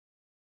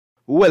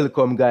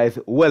Welcome guys,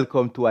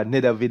 welcome to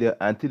another video,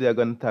 and today I'm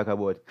going to talk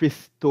about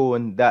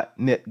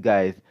Cristone.net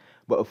guys.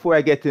 But before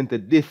I get into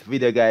this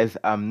video guys,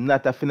 I'm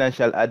not a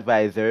financial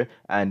advisor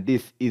and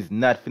this is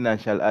not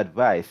financial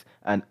advice,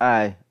 and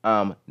I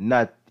am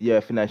not your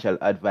financial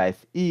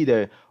advice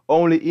either.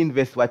 Only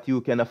invest what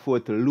you can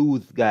afford to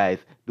lose guys.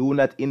 Do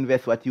not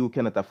invest what you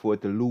cannot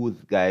afford to lose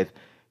guys.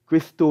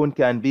 Cristone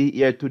can be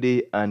here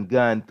today and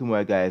gone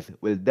tomorrow guys.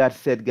 With that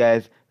said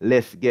guys,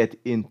 let's get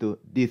into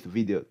this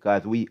video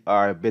because we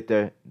are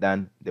better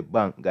than the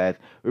bank guys.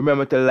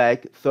 Remember to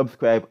like,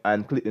 subscribe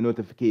and click the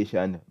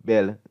notification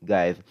bell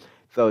guys.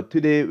 So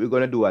today we're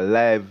going to do a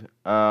live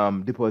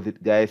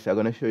deposit guys. So I'm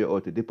going to show you how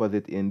to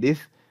deposit in this.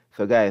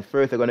 So guys,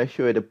 first I'm going to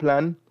show you the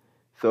plan.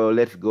 So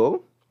let's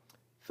go.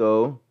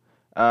 So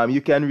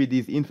you can read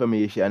this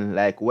information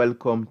like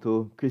welcome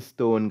to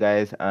Cristone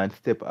guys and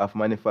step of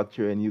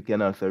manufacturing. You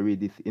can also read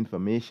this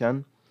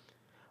information.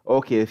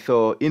 Okay,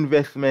 so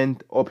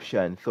investment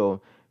option. So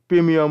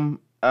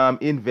premium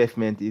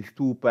investment is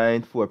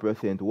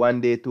 2.4%,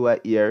 1 day to a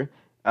year.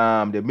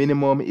 The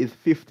minimum is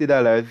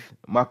 $50,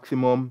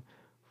 maximum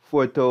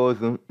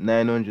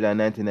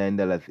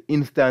 $4,999.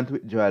 Instant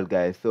withdrawal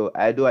guys. So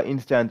I do an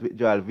instant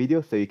withdrawal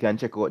video, so you can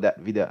check out that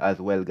video as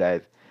well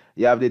guys.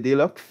 You have the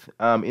deluxe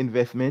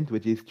investment,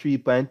 which is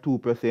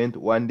 3.2%,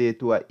 1 day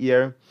to a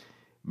year.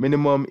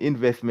 Minimum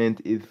investment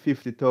is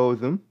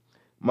 $50,000.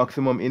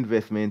 Maximum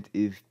investment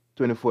is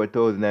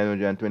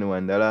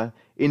 $24,921.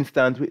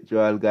 Instant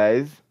withdrawal,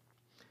 guys.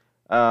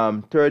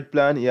 Third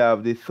plan, you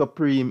have the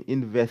Supreme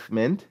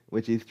investment,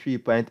 which is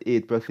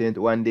 3.8%,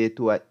 1 day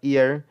to a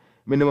year.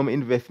 Minimum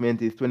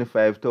investment is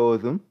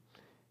 $25,000.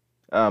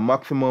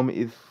 Maximum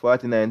is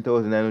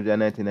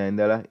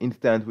 $49,999.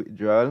 Instant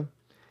withdrawal.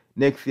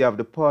 Next, you have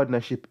the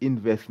partnership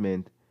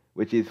investment,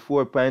 which is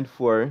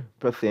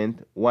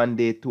 4.4%, 1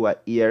 day to a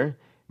year.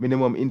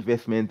 Minimum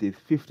investment is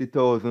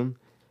 $50,000.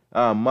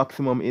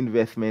 Maximum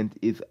investment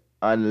is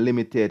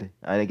unlimited,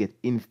 and I get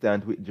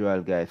instant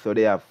withdrawal, guys. So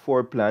they have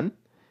 4 plans.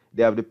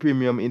 They have the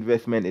premium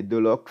investment, the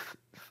deluxe,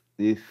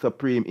 the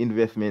supreme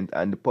investment,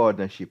 and the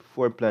partnership.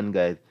 4 plan,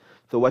 guys.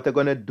 So what I'm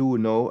gonna do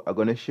now, I'm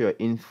gonna show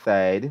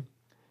inside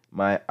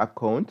my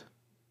account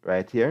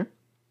right here.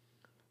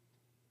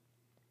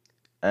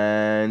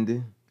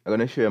 And I'm going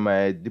to show you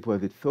my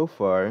deposit so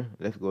far.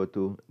 Let's go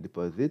to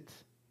deposit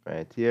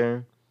right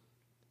here.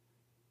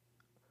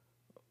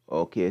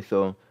 Okay,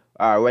 so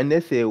when they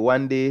say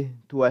 1 day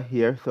to a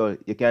year, so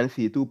you can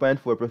see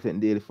 2.4%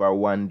 daily for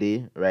 1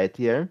 day right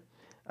here.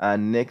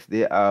 And next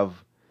they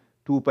have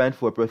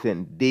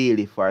 2.4%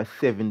 daily for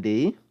 7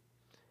 days.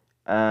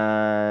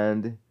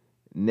 And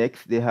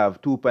next they have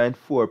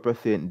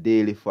 2.4%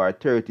 daily for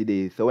 30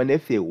 days. So when they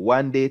say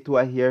 1 day to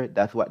a year,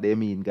 that's what they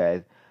mean,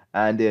 guys.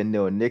 And then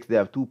next they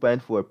have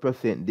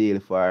 2.4% daily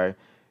for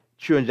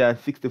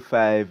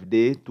 365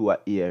 days to a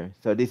year.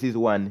 So this is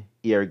 1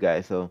 year,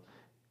 guys. So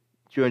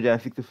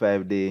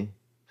 365 days,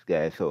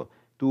 guys. So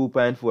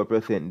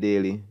 2.4%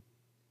 daily,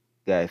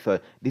 guys. So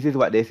this is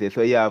what they say.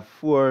 So you have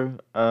 4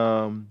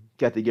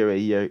 category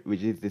here,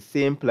 which is the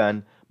same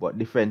plan but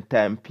different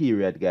time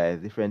period, guys.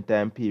 Different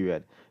time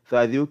period. So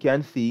as you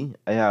can see,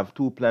 I have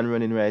 2 plans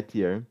running right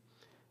here.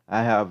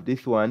 I have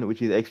this one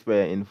which is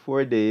expiring in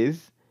 4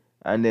 days.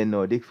 And then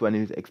this one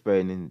is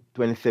expiring in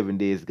 27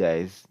 days,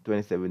 guys.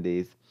 27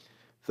 days.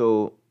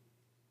 So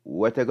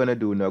what I'm gonna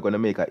do now, I'm gonna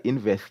make an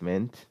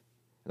investment.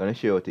 I'm gonna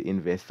show you how to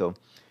invest. So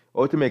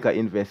how to make an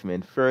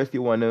investment. First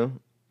you wanna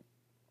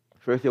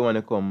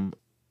come,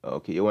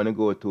 okay, you wanna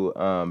go to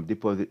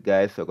deposit,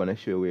 guys. So I'm gonna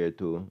show you where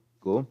to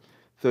go.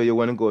 So you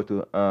wanna go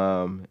to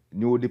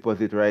new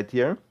deposit right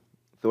here.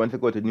 So once you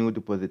go to new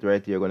deposit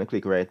right here, you're gonna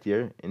click right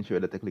here.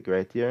 Ensure that I click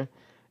right here.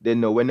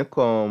 Then now when you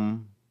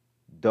come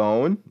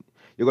down,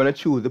 you're going to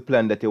choose the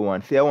plan that you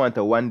want. Say I want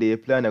a 1 day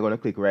plan, I'm going to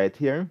click right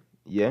here.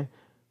 Yeah.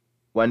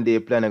 1 day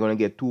plan, I'm going to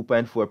get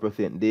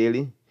 2.4%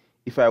 daily.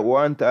 If I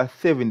want a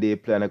 7 day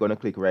plan, I'm going to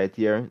click right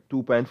here.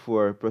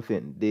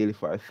 2.4% daily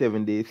for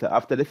 7 days. So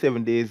after the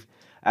 7 days,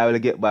 I will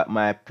get back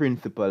my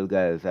principal,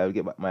 guys. I will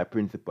get back my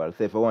principal.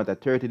 So if I want a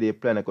 30-day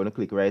plan, I'm going to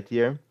click right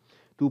here.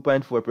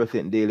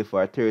 2.4% daily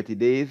for 30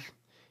 days.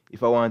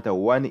 If I want a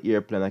 1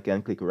 year plan, I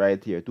can click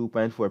right here.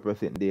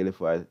 2.4% daily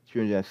for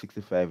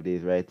 365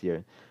 days right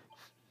here.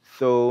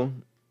 So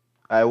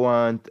I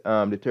want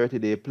the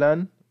 30-day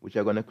plan, which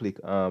I'm gonna click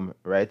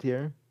right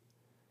here.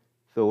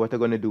 So what I'm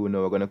gonna do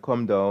now, I'm gonna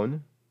come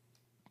down.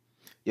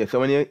 Yeah, so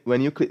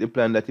when you click the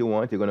plan that you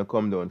want, you're gonna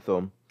come down.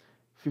 So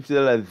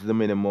 $50 is the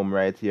minimum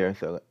right here.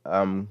 So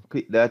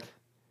click that.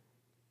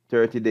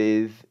 30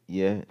 days.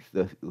 Yeah,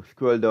 so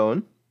scroll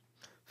down.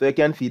 So you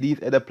can see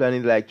these other plan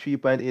is like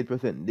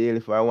 3.8%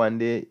 daily for 1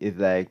 day is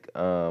like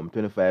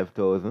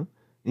 25,000.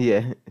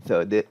 Yeah,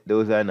 so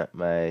those are not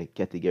my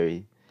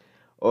category.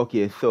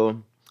 Okay,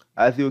 so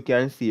as you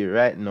can see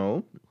right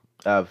now,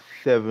 I have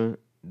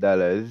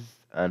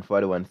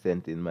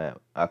 $7.41 in my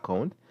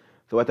account.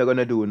 So what I'm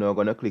gonna do now, I'm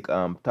gonna click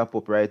top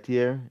up right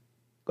here.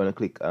 Gonna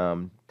click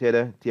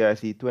Tether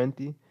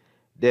TRC20.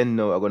 Then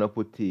now I'm gonna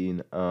put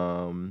in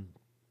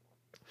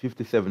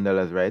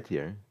 $57 right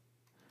here.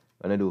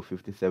 I'm gonna do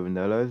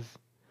 $57.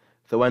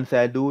 So once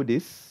I do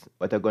this,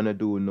 what I'm gonna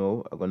do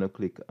now, I'm gonna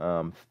click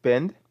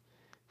spend.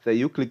 So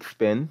you click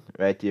spend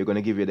right here,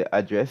 gonna give you the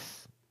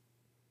address.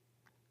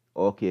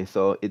 Okay,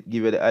 so it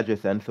give you the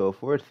address and so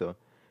forth. So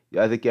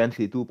as you can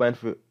see,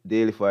 2.4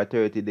 daily for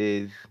 30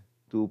 days,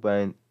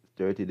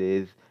 2.30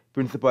 days.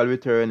 Principal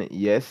return,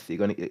 yes, you're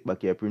gonna click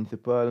back here,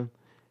 principal.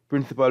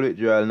 Principal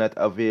withdrawal not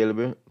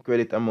available.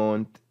 Credit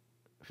amount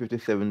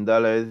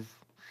 $57.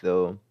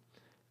 So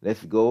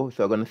let's go.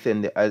 So I'm gonna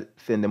send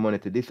the money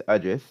to this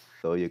address.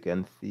 So you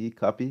can see,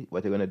 copy.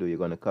 What you're gonna do, you're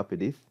gonna copy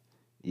this.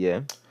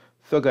 Yeah.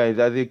 So guys,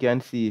 as you can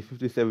see,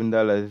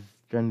 $57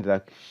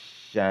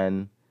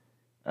 transaction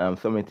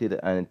submitted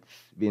and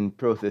it's been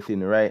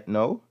processing right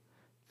now.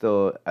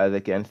 So as I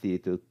can see,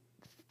 to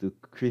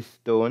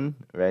Cristone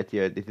right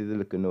here, this is a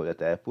little note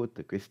that I put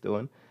to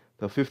Cristone.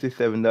 So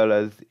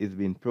 $57 is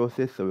being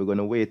processed. So we're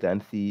gonna wait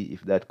and see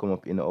if that come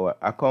up in our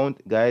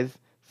account, guys.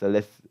 So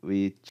let's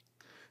wait.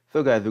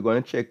 So guys, we're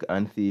gonna check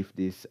and see if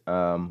this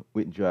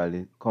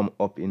withdrawal come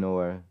up in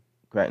our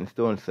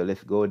Cristone. So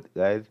let's go,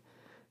 guys.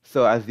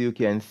 So as you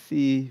can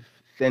see,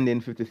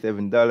 sending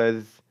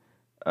 $57.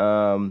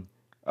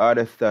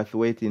 Order starts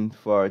waiting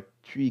for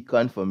 3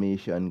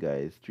 confirmation,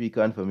 guys. 3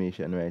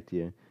 confirmation right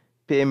here.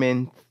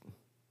 Payment.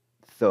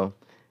 So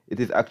it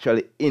is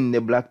actually in the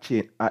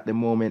blockchain at the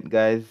moment,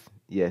 guys.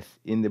 Yes,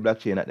 in the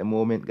blockchain at the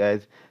moment,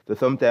 guys. So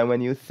sometime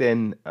when you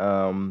send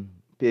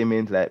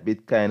payments like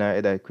Bitcoin or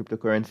other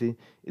cryptocurrency,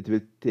 it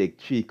will take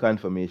 3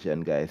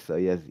 confirmation, guys. So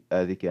yes,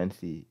 as you can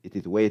see, it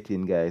is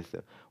waiting, guys.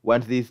 So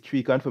once these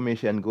 3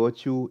 confirmation go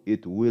through,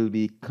 it will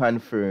be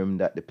confirmed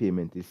that the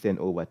payment is sent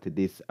over to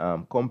this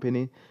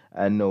company,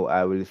 and now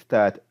I will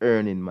start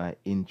earning my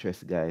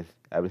interest, guys.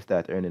 I will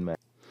start earning my.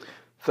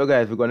 So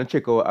guys, we're gonna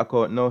check our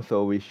account now.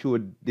 So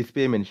this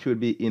payment should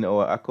be in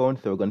our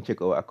account. So we're gonna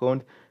check our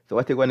account. So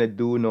what you're gonna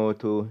do now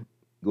to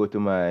go to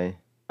my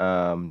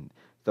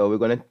so we're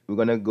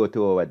gonna go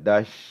to our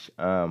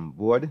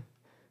dashboard.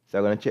 So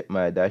I'm gonna check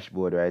my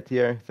dashboard right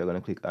here. So I'm gonna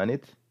click on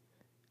it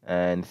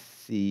and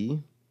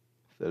see.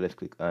 So let's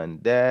click on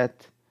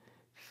that.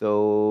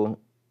 So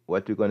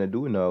what we're gonna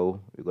do now,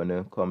 we're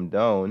gonna come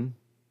down.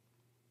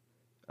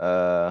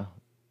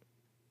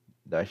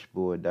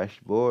 Dashboard.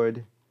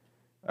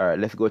 All right,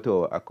 let's go to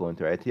our account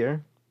right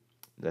here.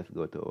 Let's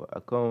go to our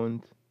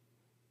account.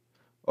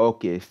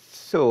 Okay,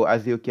 so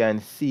as you can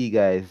see,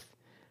 guys,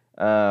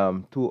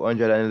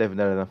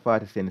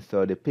 $211.40.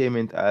 So the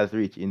payment has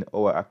reached in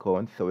our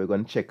account. So we're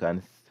gonna check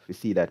and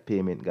see that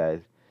payment, guys.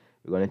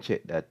 We're gonna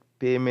check that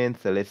payment.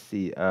 So let's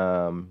see,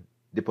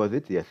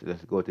 deposit. Yes,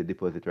 let's go to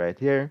deposit right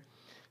here.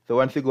 So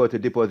once you go to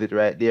deposit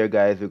right there,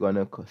 guys, we're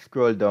gonna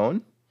scroll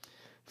down.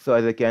 So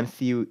as you can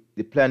see,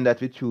 the plan that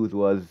we choose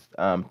was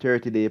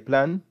 30-day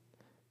plan.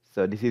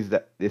 So this is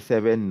the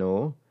 7,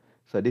 no.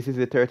 So this is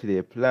the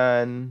 30-day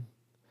plan.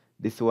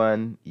 This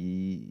one,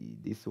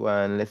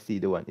 let's see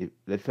the one.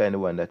 Let's find the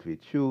one that we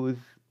choose.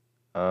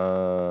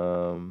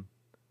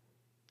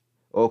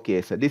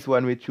 Okay, so this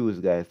one we choose,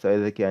 guys. So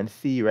as you can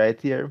see right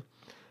here,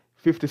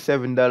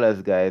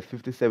 $57, guys,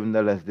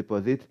 $57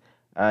 deposit.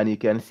 And you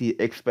can see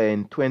expire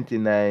in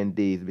 29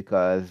 days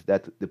because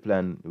that's the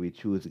plan we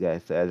choose,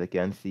 guys. So as you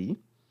can see,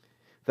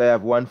 so I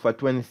have one for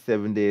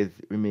 27 days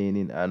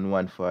remaining and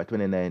one for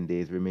 29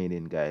 days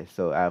remaining, guys.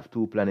 So I have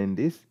 2 plans in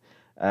this.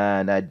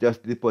 And I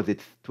just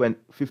deposit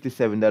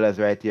 $57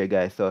 right here,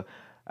 guys. So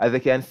as you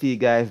can see,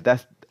 guys,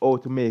 that's how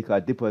to make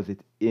a deposit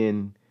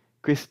in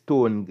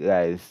Cristone,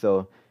 guys.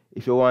 So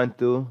if you want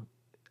to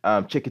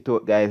check it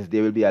out, guys,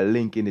 there will be a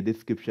link in the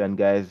description,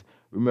 guys.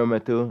 Remember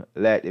to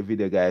like the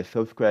video, guys,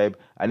 subscribe,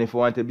 and if you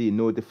want to be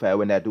notified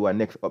when I do a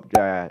next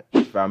updraw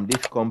from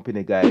this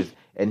company, guys,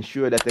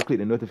 ensure that you click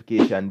the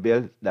notification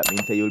bell. That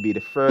means that you'll be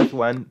the first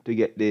one to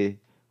get the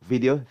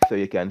video so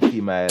you can see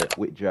my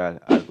withdrawal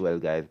as well,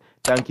 guys.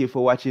 Thank you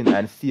for watching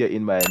and see you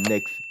in my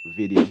next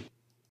video.